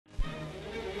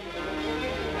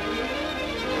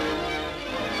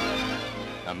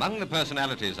Among the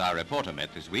personalities our reporter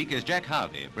met this week is Jack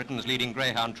Harvey, Britain's leading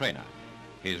greyhound trainer.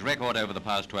 His record over the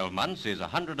past 12 months is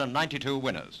 192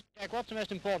 winners. Jack, what's the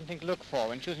most important thing to look for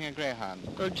when choosing a greyhound?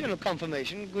 Well, general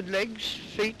conformation, good legs,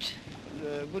 feet,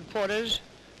 good quarters,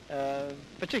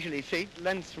 particularly feet,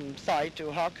 length from thigh to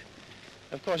hock.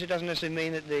 Of course, it doesn't necessarily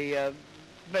mean that the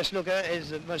best looker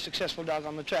is the most successful dog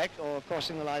on the track or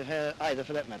crossing the live hair either,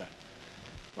 for that matter.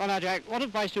 Well, now, Jack, what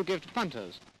advice do you give to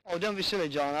punters? Oh, don't be silly,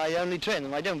 John. I only train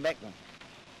them. I don't back them.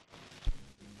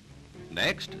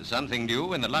 Next, something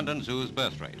new in the London Zoo's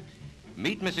birth rate.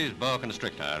 Meet Mrs. Boa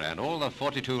Constrictor and all the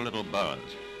 42 little boas.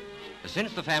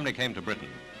 Since the family came to Britain,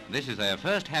 this is their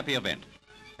first happy event.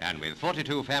 And with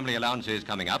 42 family allowances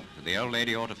coming up, the old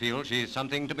lady ought to feel she's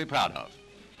something to be proud of.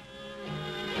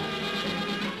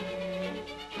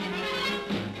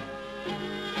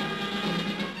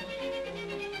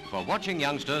 For watching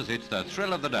youngsters, it's the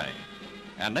thrill of the day.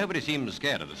 And nobody seems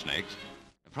scared of the snakes.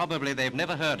 Probably they've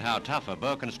never heard how tough a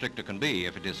boa constrictor can be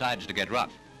if it decides to get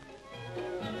rough.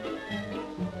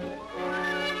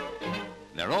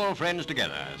 They're all friends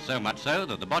together, so much so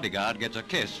that the bodyguard gets a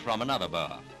kiss from another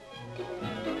boa.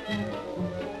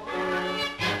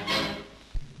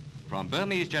 From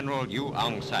Burmese General U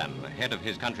Aung San, head of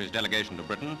his country's delegation to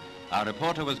Britain, our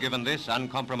reporter was given this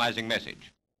uncompromising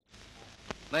message.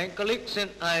 My colleagues and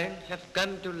I have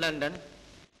come to London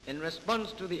in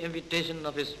response to the invitation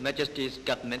of His Majesty's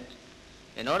government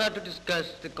in order to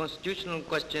discuss the constitutional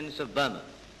questions of Burma.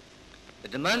 The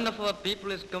demand of our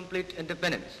people is complete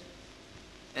independence.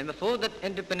 And before that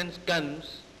independence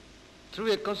comes,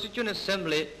 through a constituent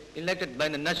assembly elected by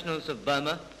the nationals of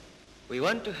Burma, we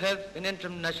want to have an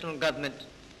interim national government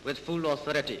with full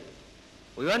authority.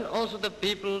 We want also the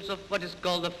peoples of what is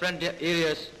called the frontier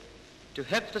areas to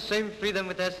have the same freedom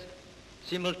with us,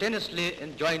 simultaneously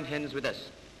and join hands with us.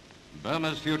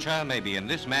 Burma's future may be in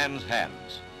this man's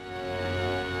hands.